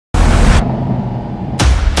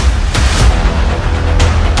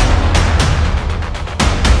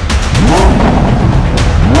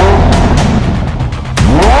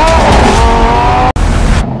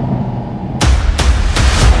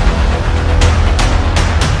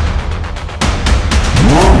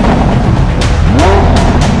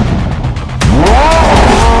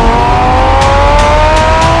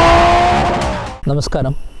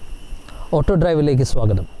നമസ്കാരം, ഓട്ടോ ഡ്രൈവിലേക്ക്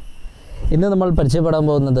സ്വാഗതം. ഇന്ന് നമ്മൾ പരിചയപ്പെടാൻ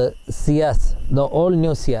പോകുന്നത് Ciaz, the all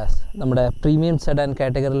new Ciaz, നമ്മുടെ പ്രീമിയം സെഡാൻ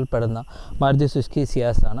കാറ്റഗറിയിൽ പെടുന്ന മാരുതി സുസുക്കി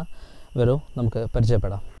സിയാസ് ആണ്. വരൂ നമുക്ക്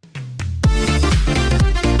പരിചയപ്പെടാം.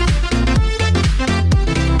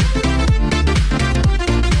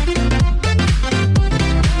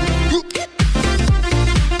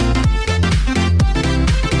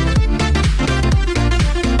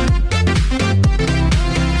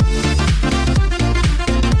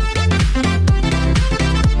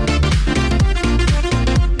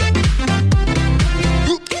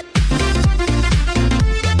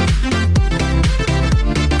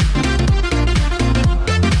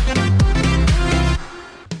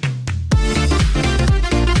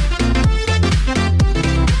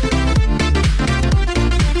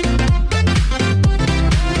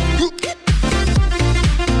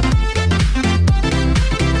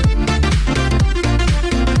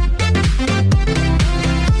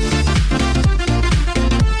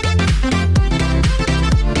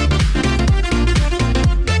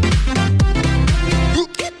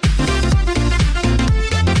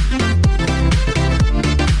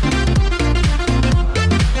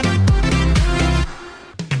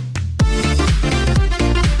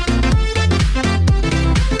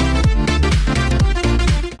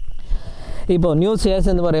 ഇപ്പോൾ ന്യൂ സിയാസ്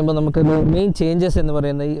എന്ന് പറയുമ്പോൾ നമുക്ക് മെയിൻ ചേഞ്ചസ് എന്ന്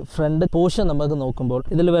പറയുന്നത് ഈ ഫ്രണ്ട് പോർഷൻ നമുക്ക് നോക്കുമ്പോൾ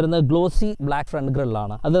ഇതിൽ വരുന്ന ഗ്ലോസി ബ്ലാക്ക് ഫ്രണ്ട്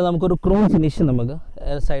ഗ്രില്ലാണ്. അത് നമുക്കൊരു ക്രോം ഫിനിഷ് നമുക്ക്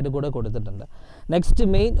സൈഡ് കൂടെ കൊടുത്തിട്ടുണ്ട്. നെക്സ്റ്റ്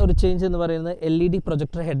മെയിൻ ഒരു ചേഞ്ച് എന്ന് പറയുന്നത് LED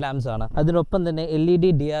പ്രൊജക്ടർ ഹെഡ് ലാംപ്സ് ആണ്. അതിനൊപ്പം തന്നെ LED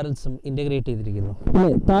DRLസും ഇൻറ്റഗ്രേറ്റ് ചെയ്തിരിക്കുന്നു.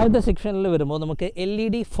 താഴത്തെ സെക്ഷനിൽ വരുമ്പോൾ നമുക്ക്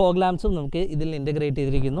LED ഫോഗ് ലാംപ്സും നമുക്ക് ഇതിൽ ഇൻറ്റഗ്രേറ്റ്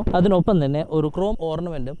ചെയ്തിരിക്കുന്നു. അതിനൊപ്പം തന്നെ ഒരു ക്രോം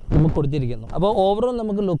ഓർണമെൻറ്റും നമുക്ക് കൊടുത്തിരിക്കുന്നു. അപ്പോൾ ഓവറോൾ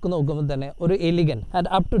നമുക്ക് ലുക്ക് നോക്കുമ്പോൾ തന്നെ ഒരു എലിഗൻ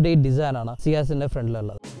ആൻഡ് അപ് ടു ഡേറ്റ് ഡിസൈനാണ് സിയാസിൻ്റെ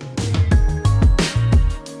ഫ്രണ്ടിലുള്ളത്.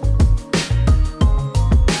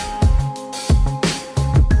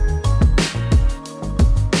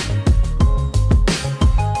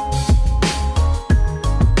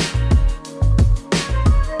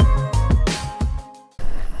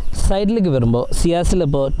 സൈഡിലേക്ക് വരുമ്പോൾ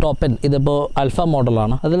സിയാസിലിപ്പോൾ ടോപ്പ് എൻഡ് ഇതിപ്പോൾ അൽഫ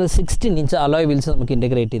മോഡലാണ്. അതിൽ 16 ഇഞ്ച് അലോയ് വീൽസ് നമുക്ക്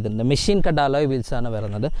ഇൻറ്റഗ്രേറ്റ് ചെയ്തിട്ടുണ്ട്. മെഷീൻ കട്ട് അലോയ് വീൽസാണ്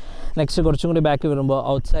വരുന്നത്. നെക്സ്റ്റ് കുറച്ചും കൂടി ബാക്ക് വരുമ്പോൾ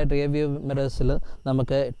ഔട്ട്സൈഡ് റിയർ വ്യൂ മിറേഴ്സിൽ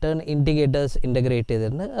നമുക്ക് ടേൺ ഇൻഡിക്കേറ്റേഴ്സ് ഇൻറ്റഗ്രേറ്റ്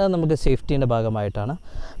ചെയ്തിട്ടുണ്ട്. അത് നമുക്ക് സേഫ്റ്റീൻ്റെ ഭാഗമായിട്ടാണ്.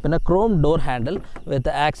 പിന്നെ Chrome door handle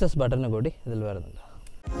with access button കൂടി ഇതിൽ വരുന്നുണ്ട്.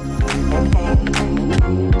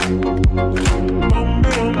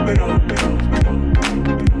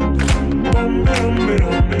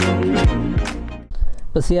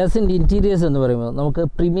 ഇപ്പോൾ സിയാസിൻ്റെ ഇൻറ്റീരിയേഴ്സ് എന്ന് പറയുമ്പോൾ നമുക്ക്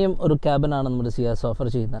പ്രീമിയം ഒരു ക്യാബിനാണ് നമ്മുടെ സിയാസ് ഓഫർ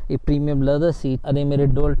ചെയ്യുന്നത്. ഈ പ്രീമിയം ലെതർ സീറ്റ്, അതേമാതിരി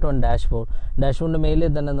ഡുവൽ ടോൺ ഡാഷ്ബോർഡിൻ്റെ മേലെ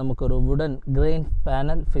തന്നെ നമുക്കൊരു വുഡൻ ഗ്രെയിൻ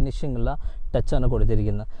പാനൽ ഫിനിഷിംഗ് ഉള്ള ടച്ചാണ്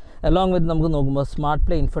കൊടുത്തിരിക്കുന്നത്. അലോങ് വിത്ത് നമുക്ക് നോക്കുമ്പോൾ smart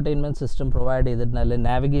play infotainment system provide ചെയ്തിട്ടുണ്ട്. അല്ലെങ്കിൽ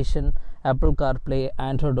navigation, apple car play,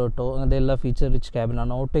 Android auto, അങ്ങനത്തെ എല്ലാ ഫീച്ചർ റിച്ച്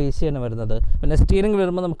ക്യാബിനാണ്. ഓട്ടോ AC ആണ് വരുന്നത്. പിന്നെ സ്റ്റിയറിംഗ്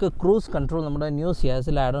വരുമ്പോൾ നമുക്ക് ക്രൂസ് കൺട്രോൾ നമ്മുടെ ന്യൂ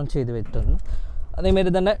സിയാസിൽ ആഡ് ഓൺ ചെയ്ത് വെച്ചിട്ടുണ്ട്.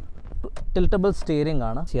 അതേമാതിരി തന്നെ ടിൽറ്റബിൾ സ്റ്റിയറിംഗ്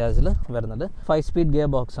ആണ് സിയാസിൽ വരുന്നത്. 5 സ്പീഡ് ഗിയർ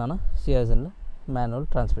ബോക്സ് ആണ് സിയാസിൻ്റെ മാനുവൽ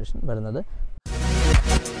ട്രാൻസ്മിഷൻ വരുന്നത്.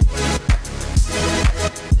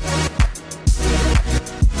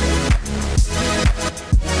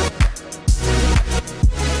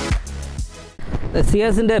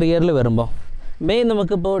 സിയാസിൻ്റെ റിയറിൽ വരുമ്പോൾ മെയിൻ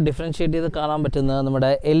നമുക്കിപ്പോൾ ഡിഫറൻഷ്യേറ്റ് ചെയ്ത് കാണാൻ പറ്റുന്നത്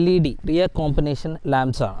നമ്മുടെ LED റിയർ കോമ്പിനേഷൻ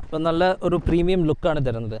ലാംപ്സ് ആണ്. ഇപ്പോൾ നല്ല ഒരു പ്രീമിയം ലുക്കാണ്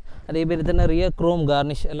തരുന്നത്. അതേപോലെ തന്നെ rear Chrome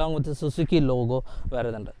garnish along with Suzuki logo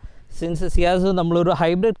വരുന്നുണ്ട്. സിൻസ് സിയാസ് നമ്മളൊരു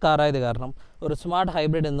ഹൈബ്രിഡ് കാറായത് കാരണം ഒരു സ്മാർട്ട്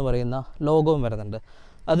ഹൈബ്രിഡ് എന്ന് പറയുന്ന ലോഗോവും വരുന്നുണ്ട്.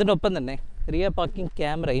 അതിനൊപ്പം തന്നെ റിയർ പാർക്കിംഗ്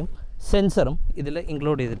ക്യാമറയും സെൻസറും ഇതിൽ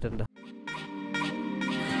ഇൻക്ലൂഡ് ചെയ്തിട്ടുണ്ട്.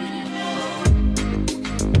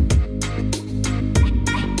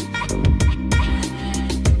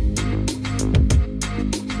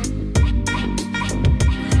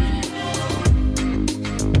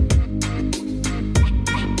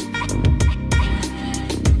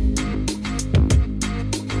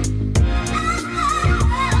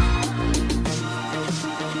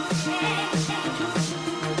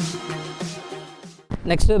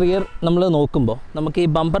 നെക്സ്റ്റ് റിയർ നമ്മൾ നോക്കുമ്പോൾ നമുക്ക് ഈ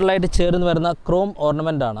ബമ്പറിലായിട്ട് ചേർന്ന് വരുന്ന ക്രോം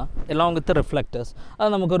ഓർണമെൻ്റ് ആണ് എലോങ് വിത്ത് റിഫ്ലക്റ്റേഴ്സ്. അത്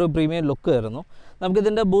നമുക്കൊരു പ്രീമിയം ലുക്ക് തരുന്നു.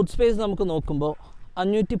 നമുക്കിതിൻ്റെ ബൂട്ട് സ്പേസ് നമുക്ക് നോക്കുമ്പോൾ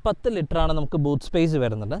 510 ലിറ്ററാണ് നമുക്ക് ബൂട്ട് സ്പേസ്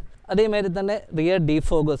വരുന്നത്. അതേമാതിരി തന്നെ rear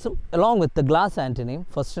ഡീഫോഗേഴ്സും along with glass ആൻറ്റിനയും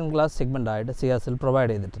first class segment ആയിട്ട് സിയാസിൽ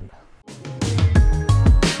പ്രൊവൈഡ് ചെയ്തിട്ടുണ്ട്.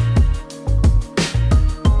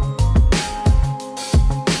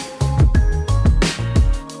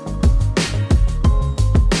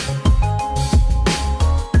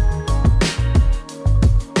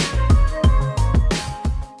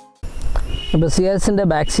 അപ്പോൾ സിയാസിൻ്റെ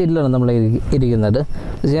ബാക്ക് സീറ്റിലാണ് നമ്മൾ ഇരിക്കുന്നത്.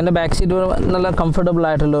 സിയാസിൻ്റെ ബാക്ക് സീറ്റ് നല്ല കംഫർട്ടബിൾ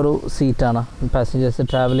ആയിട്ടുള്ളൊരു സീറ്റാണ്. പാസഞ്ചേഴ്സ്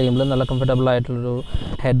ട്രാവൽ ചെയ്യുമ്പോൾ നല്ല കംഫർട്ടബിൾ ആയിട്ടുള്ളൊരു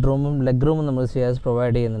ഹെഡ് റൂമും ലെഗ് റൂമും നമ്മൾ സിയാസ്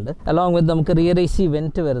പ്രൊവൈഡ് ചെയ്യുന്നുണ്ട്. അലോങ് വിത്ത് നമുക്ക് റിയർ AC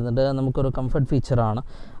വെൻറ്റ് വരുന്നുണ്ട്. നമുക്കൊരു കംഫർട്ട് ഫീച്ചറാണ്.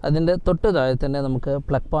 അതിൻ്റെ തൊട്ട് താഴെ തന്നെ നമുക്ക്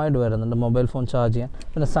പ്ലഗ് പോയിൻ്റ് വരുന്നുണ്ട് മൊബൈൽ ഫോൺ ചാർജ് ചെയ്യാൻ.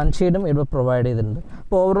 പിന്നെ സൺഷെയ്ഡും ഇവിടെ പ്രൊവൈഡ് ചെയ്തിട്ടുണ്ട്.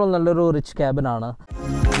 അപ്പോൾ ഓവറോൾ നല്ലൊരു റിച്ച് ക്യാബിനാണ്.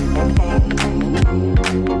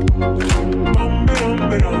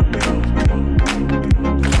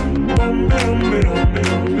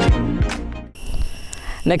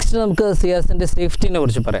 നെക്സ്റ്റ് നമുക്ക് സിയാസിൻ്റെ സേഫ്റ്റിനെ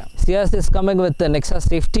കുറിച്ച് പറയാം. Ciaz is coming with Nexa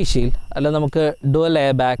safety shield. അല്ല നമുക്ക് dual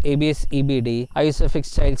air bag, ABS EBD,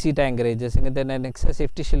 Isofix child seat ആങ്കറേജസ്, ഇങ്ങനത്തെ തന്നെ നെക്സ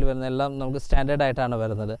സേഫ്റ്റി ഷീൽഡ് വരുന്ന എല്ലാം നമുക്ക് സ്റ്റാൻഡേർഡ് ആയിട്ടാണ്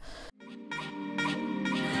വരുന്നത്.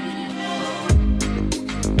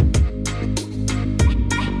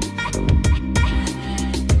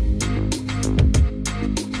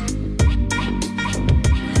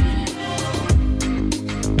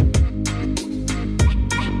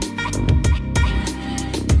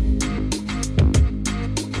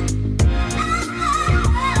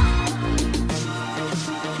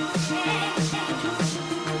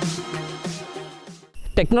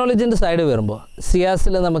 ടെക്നോളജിൻ്റെ സൈഡ് വരുമ്പോൾ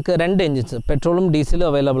സിയാസിൽ നമുക്ക് 2 എഞ്ചിൻസ് പെട്രോളും ഡീസലും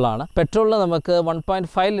അവൈലബിൾ ആണ്. പെട്രോളിൽ നമുക്ക്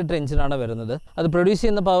 1.5 ലിറ്റർ എഞ്ചിനാണ് വരുന്നത്. അത് പ്രൊഡ്യൂസ്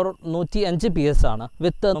ചെയ്യുന്ന പവർ 105 PS ആണ്.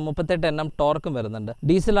 വിത്ത് 38 Nm ടോർക്കും വരുന്നുണ്ട്.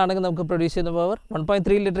 ഡീസലാണെങ്കിൽ നമുക്ക് പ്രൊഡ്യൂസ് ചെയ്യുന്ന പവർ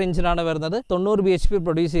 1.3 ലിറ്റർ എഞ്ചിനാണ് വരുന്നത്. 90 bhp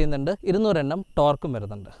പ്രൊഡ്യൂസ് ചെയ്യുന്നുണ്ട്. 200 Nm ടോർക്കും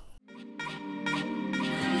വരുന്നുണ്ട്.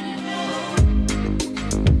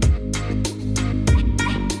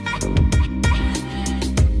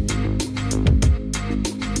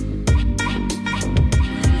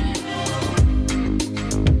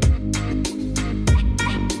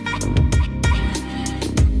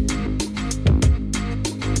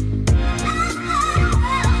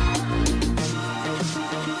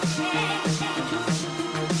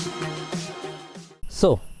 So,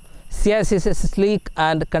 Ciaz is a sleek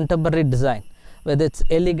and contemporary design. With its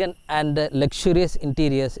elegant and luxurious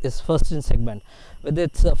interiors is first in segment. With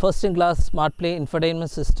its first-in-class smart play infotainment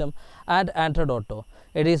system and Android Auto,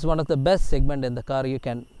 it is one of the best segment in the car you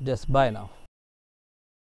can just buy now.